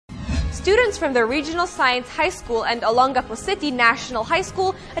Students from the Regional Science High School and Olongapo City National High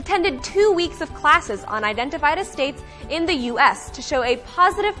School attended 2 weeks of classes on identified estates in the U.S. to show a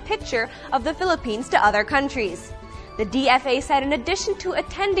positive picture of the Philippines to other countries. The DFA said in addition to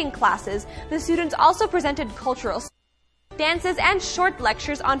attending classes, the students also presented cultural dances and short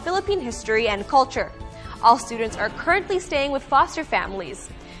lectures on Philippine history and culture. All students are currently staying with foster families.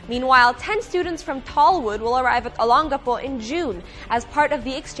 Meanwhile, 10 students from Tallwood will arrive at Olongapo in June as part of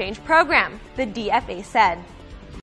the exchange program, the DFA said.